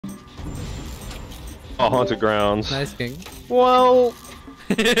Oh, haunted grounds. Nice, King. Well,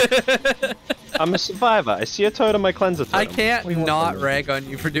 I'm a survivor. I see a totem, I cleanse a totem. I can't not rag on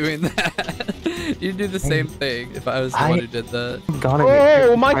you for doing that. You'd do the same thing if I was the one who did that.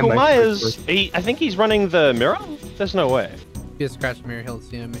 Oh, Michael Myers! I think he's running the mirror? There's no way. If he has scratch mirror, he'll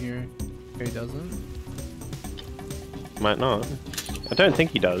see him here. Here he doesn't. Might not. I don't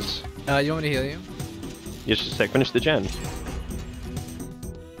think he does. You want me to heal you? You should say finish the gen.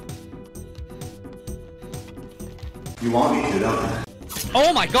 You want me to, don't you?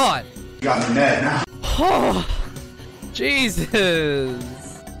 Oh my god! You got me mad now. Oh, Jesus!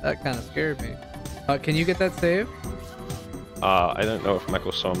 That kind of scared me. Can you get that save? I don't know if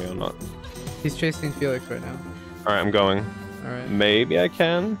Michael saw me or not. He's chasing Felix right now. Alright, I'm going. Alright. Maybe I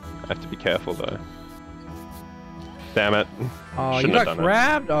can. I have to be careful though. Damn it. Oh, Shouldn't you got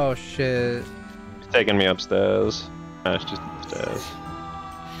grabbed? Oh shit. He's taking me upstairs. It's just upstairs.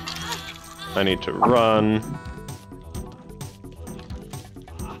 I need to run.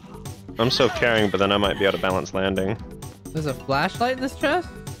 I'm so caring, but then I might be able to balance landing. There's a flashlight in this chest?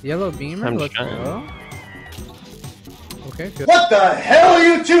 Yellow beamer? Let's go. Okay, good. What the hell are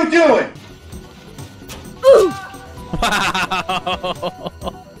you two doing? Wow!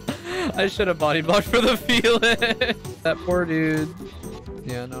 I should have body blocked for the feeling. That poor dude.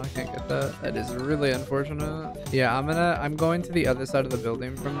 Yeah, no, I can't get that. That is really unfortunate. Yeah, I'm going to the other side of the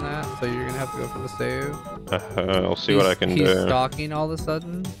building from that, so you're gonna have to go for the save. I'll see what I can do. He's stalking all of a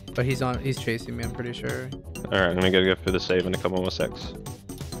sudden, but he's chasing me, I'm pretty sure. Alright, I'm gonna go for the save in a couple more secs.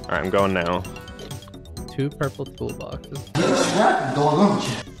 Alright, I'm going now. 2 purple toolboxes. Dog,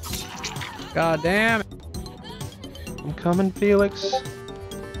 God damn it. I'm coming, Felix.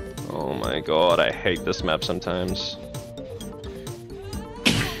 Oh my god, I hate this map sometimes.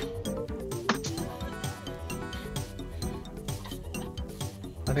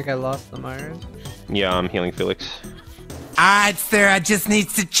 I think I lost the Myers. Yeah, I'm healing Felix. Alright, sir, I just need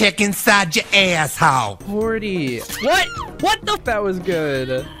to check inside your asshole. 40. What? What the? That was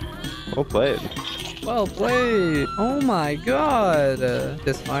good. Well played. Well played. Oh my god.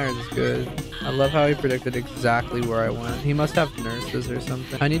 This Myers is good. I love how he predicted exactly where I went. He must have nurses or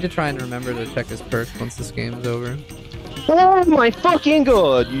something. I need to try and remember to check his perks once this game's over. Oh my fucking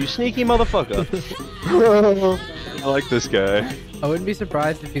god, you sneaky motherfucker. I like this guy. I wouldn't be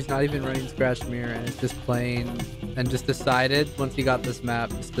surprised if he's not even running Scratch Mirror and is just playing and just decided once he got this map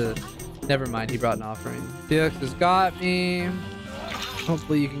just to... Never mind, he brought an offering. Felix has got me.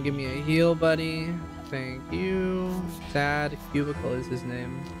 Hopefully you can give me a heal, buddy. Thank you. Sad Cubicle is his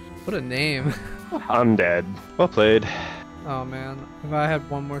name. What a name. I'm dead. Well played. Oh man, if I had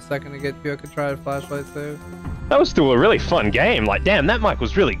one more second to get you, I could try a flashlight save. That was still a really fun game. Like, damn, that mic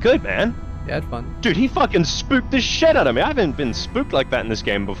was really good, man. Yeah, I had fun. Dude, he fucking spooked the shit out of me. I haven't been spooked like that in this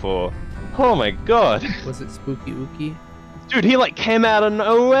game before. Oh my god. Was it spooky ooky? Dude, he like came out of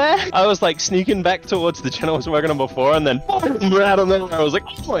nowhere. I was like sneaking back towards the channel I was working on before, and then boom, out of nowhere. I was like,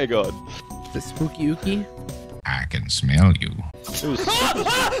 oh my god. Is it spooky ooky? I can smell you. It was oh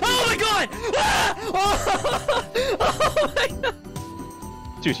my god! Oh my god!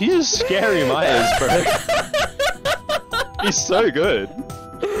 Dude, he's a scary Myers, bro. He's so good.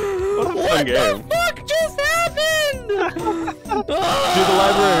 What a fun game. What the fuck just happened? Do the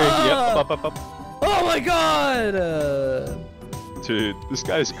library. Yep, up. Oh my god! Dude, this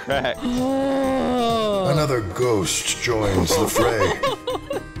guy's cracked. Another ghost joins the fray.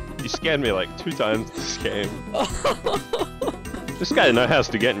 You scared me like 2 times this game. This guy knows how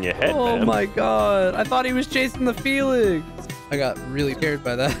to get in your head, man. Oh my god! I thought he was chasing the Felix! I got really scared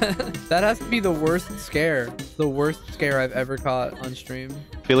by that. That has to be the worst scare. The worst scare I've ever caught on stream.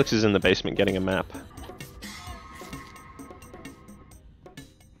 Felix is in the basement getting a map.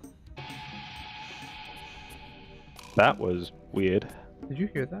 That was weird. Did you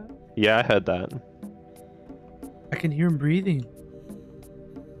hear that? Yeah, I heard that. I can hear him breathing.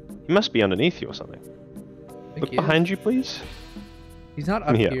 He must be underneath you or something. Look behind you, please. He's not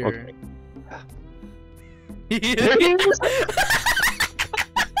up here. Okay.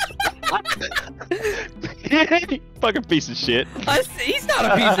 Fucking piece of shit. He's not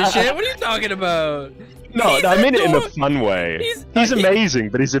a piece of shit. What are you talking about? No, I mean it in a fun way. He's amazing,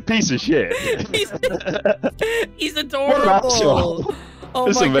 but he's a piece of shit. He's adorable. Oh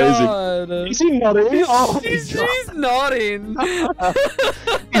It's my amazing. god. Is he nodding? Oh, He's nodding.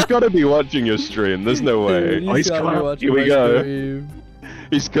 He's got to be watching your stream. There's no way. Dude, Oh, he's coming up. Here we go.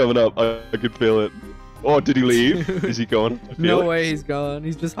 He's coming up. I can feel it. Oh, did he leave? Is he gone? No way he's gone.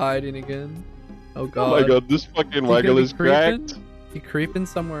 He's just hiding again. Oh god. Oh my god, this fucking waggle is cracked. He creeping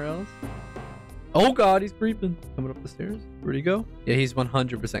somewhere else? Oh god, he's creeping. Coming up the stairs. Where'd he go? Yeah, he's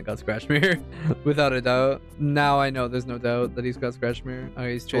 100% got Scratch Mirror. Without a doubt. Now I know there's no doubt that he's got Scratch Mirror. Oh,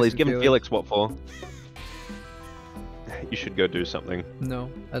 he's chasing Well, he's giving Felix what for? You should go do something. No,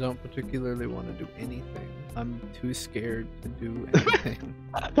 I don't particularly want to do anything. I'm too scared to do anything.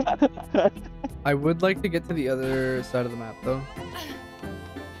 I would like to get to the other side of the map, though.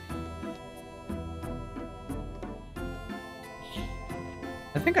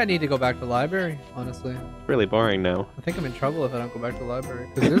 I think I need to go back to the library, honestly. It's really boring now. I think I'm in trouble if I don't go back to the library.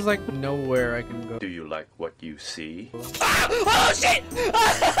 Because there's like nowhere I can go. Do you like what you see? Oh shit!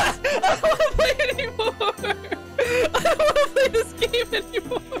 I don't want to play anymore! I don't want to play this game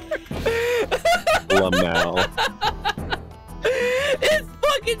anymore! Lamau. It's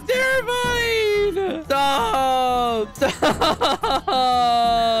fucking terrifying! Stop! Stop!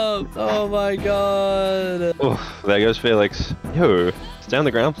 Oh my god. Oh, there goes Felix. Yo, it's down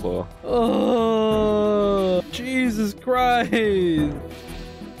the ground floor. Oh, Jesus Christ.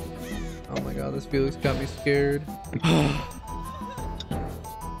 Oh my god, this Felix got me scared.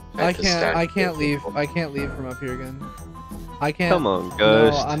 I can't leave. I can't leave from up here again. I can't. Come on,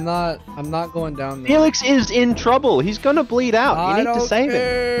 Ghost. No, I'm not going down there. Felix is in trouble. He's gonna bleed out. You need to save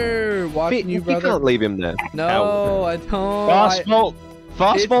him. Watching you, brother. You can't leave him there. No, Coward. I don't. Fast vault.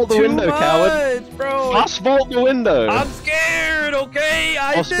 Fast vault the window, coward. Bro. Fast vault the window. I'm scared, okay?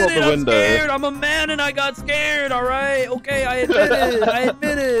 I Fast admit vault it, the I'm window. scared. I'm a man and I got scared, alright? Okay, I admit it. I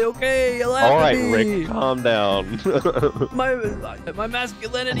admit it, okay? Alright, Rick, calm down. My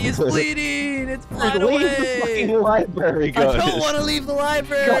masculinity is bleeding. It's flying Leave away. the fucking library, I Ghost. don't want to leave the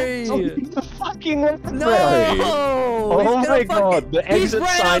library. Ghost, leave the fucking library. No! Oh my god, the exit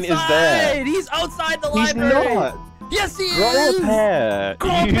sign is there. He's outside the He's library. not. Yes, he Grow is. a pair. Grow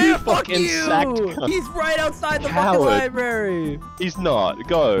a You pair, fuck fucking you. sacked cunt. He's right outside the Coward. fucking library. He's not.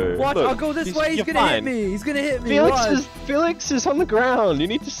 Go. Watch, Look, I'll go this way. He's you're gonna fine. hit me. He's gonna hit me. Felix is on the ground. You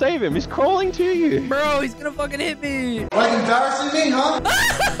need to save him. He's crawling to you. Bro, he's gonna fucking hit me. Like embarrassing me, huh?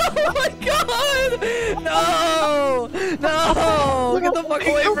 Oh my god! No! No! Get the fuck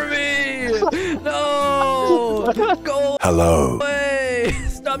away from me! No! Go Hello. away!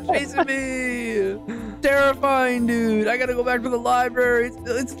 Stop chasing me! Terrifying, dude. I gotta go back to the library.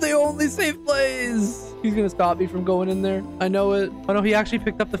 It's the only safe place. He's gonna stop me from going in there. I know it. Oh no, he actually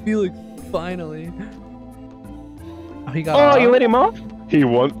picked up the Felix. Finally. Oh, he got off. You let him off? He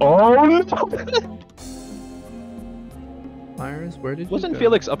won. Oh no! Myers, where did you Wasn't go?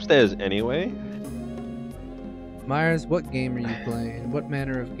 Felix upstairs anyway? Myers, what game are you playing? What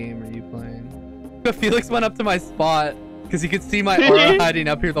manner of game are you playing? Felix went up to my spot because he could see my aura hiding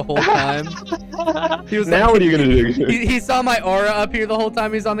up here the whole time. He was Now like, what are you gonna do? he saw my aura up here the whole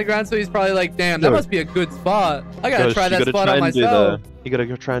time he's on the ground, so he's probably like, damn, that No. must be a good spot. I gotta Ghost, try you that gotta spot try on and do myself. You gotta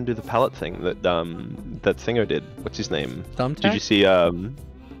go try and do the pallet thing that that Thingo did. What's his name? Thumbtack? Did you see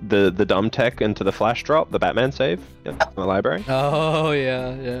the dumb tech into the flash drop, the Batman save in the library? Oh yeah,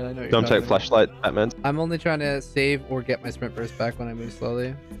 I know what you're Dumb talking tech about. flashlight Batman. I'm only trying to save or get my sprint burst back when I move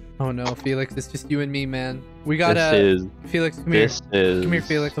slowly. Oh no, Felix, it's just you and me, man. We gotta. Felix, come here. This is. Come here,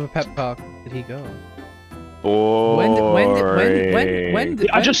 Felix. I'm a pep talk. Did he go? Boring. When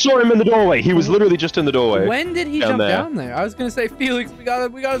I just saw him in the doorway. He was literally just in the doorway. When did he Down jump there. down there? I was gonna say, Felix, we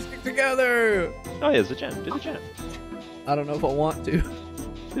gotta stick together. Oh yeah, there's a gen. Do the gen. I don't know if I want to.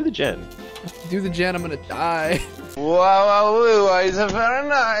 Do the gen. Do the gen, I'm gonna die. Wow, he's very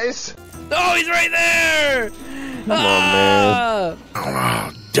nice. Oh, he's right there! Come on, man.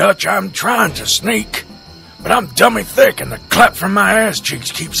 Oh, Dutch, I'm trying to sneak, but I'm dummy thick, and the clap from my ass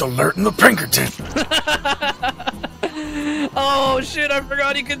cheeks keeps alerting the Pinkerton. Oh shit, I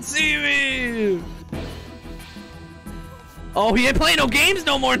forgot he could see me! Oh, he ain't playing no games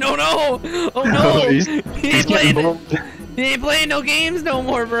no more, no! Oh no! he's he ain't playing no games no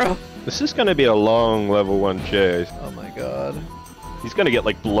more, bro! This is gonna be a long level 1 chase. Oh my god. He's gonna get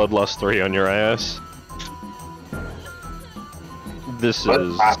like Bloodlust 3 on your ass. This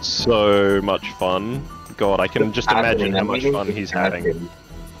is so much fun. God, I can just imagine how much fun he's having.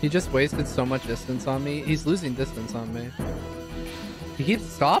 He just wasted so much distance on me. He's losing distance on me. He keeps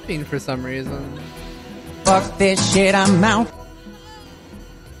stopping for some reason. Fuck this shit, I'm out.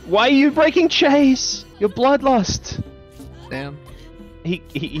 Why are you breaking chase? Your Bloodlust. Damn.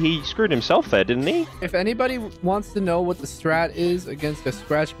 He screwed himself there, didn't he? If anybody wants to know what the strat is against a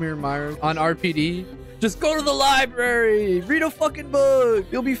Scratch Mirror Myers on RPD, just go to the library, read a fucking book,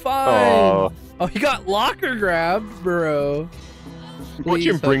 you'll be fine. Oh, he got locker grabbed, bro. Watch him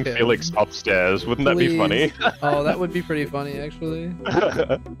Please bring hook him. Felix upstairs. Wouldn't that be Please. funny? Oh, that would be pretty funny, actually.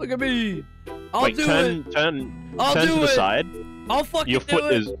 Look at me. I'll Wait, do turn it. to I'll do the it. side. I'll fucking Your do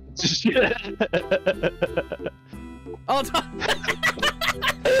foot it. is. I'll Touch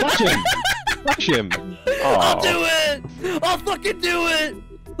him! Touch him! I'll Oh. do it! I'll fucking do it!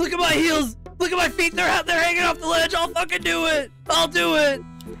 Look at my heels! Look at my feet! They're hanging off the ledge! I'll fucking do it! I'll do it!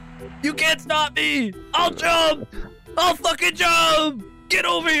 You can't stop me! I'll jump! I'll fucking jump! Get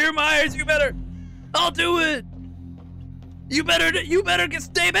over here, Myers! You better! I'll do it! You better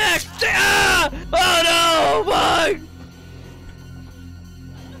stay back! Stay, ah! Oh no! Fuck!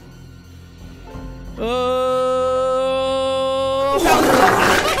 Oh!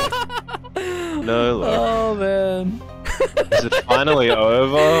 No, look. Oh man. Is it finally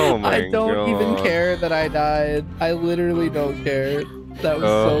over? Oh my I don't god. even care that I died. I literally don't care. That was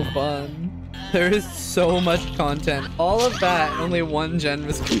so fun. There is so much content. All of that, only one gen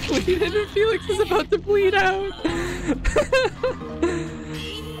was completed and Felix is about to bleed out.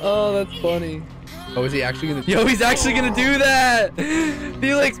 Oh, that's funny. Oh, is he actually gonna? Yo, he's actually gonna do that!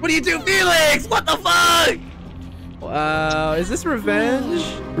 Felix, what do you do, Felix? What the fuck? Wow, is this revenge?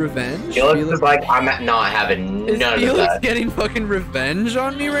 Revenge? Felix is like, I'm not having Is none of Felix that. getting fucking revenge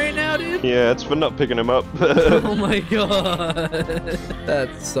on me right now, dude? Yeah, it's for not picking him up. Oh my god. That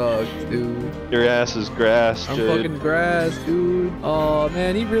sucks, dude. Your ass is grass, I'm dude. fucking grass, dude. Oh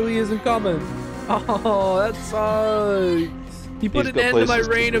man, he really isn't coming. Oh, that sucks. He put He's an got end to my places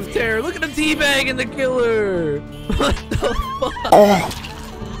to reign of be. terror. Look at him teabagging the killer. What the fuck?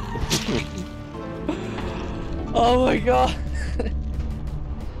 Oh my god.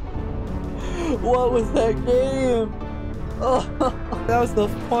 What was that game? Oh, that was the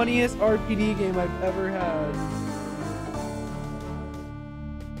funniest RPD game I've ever had.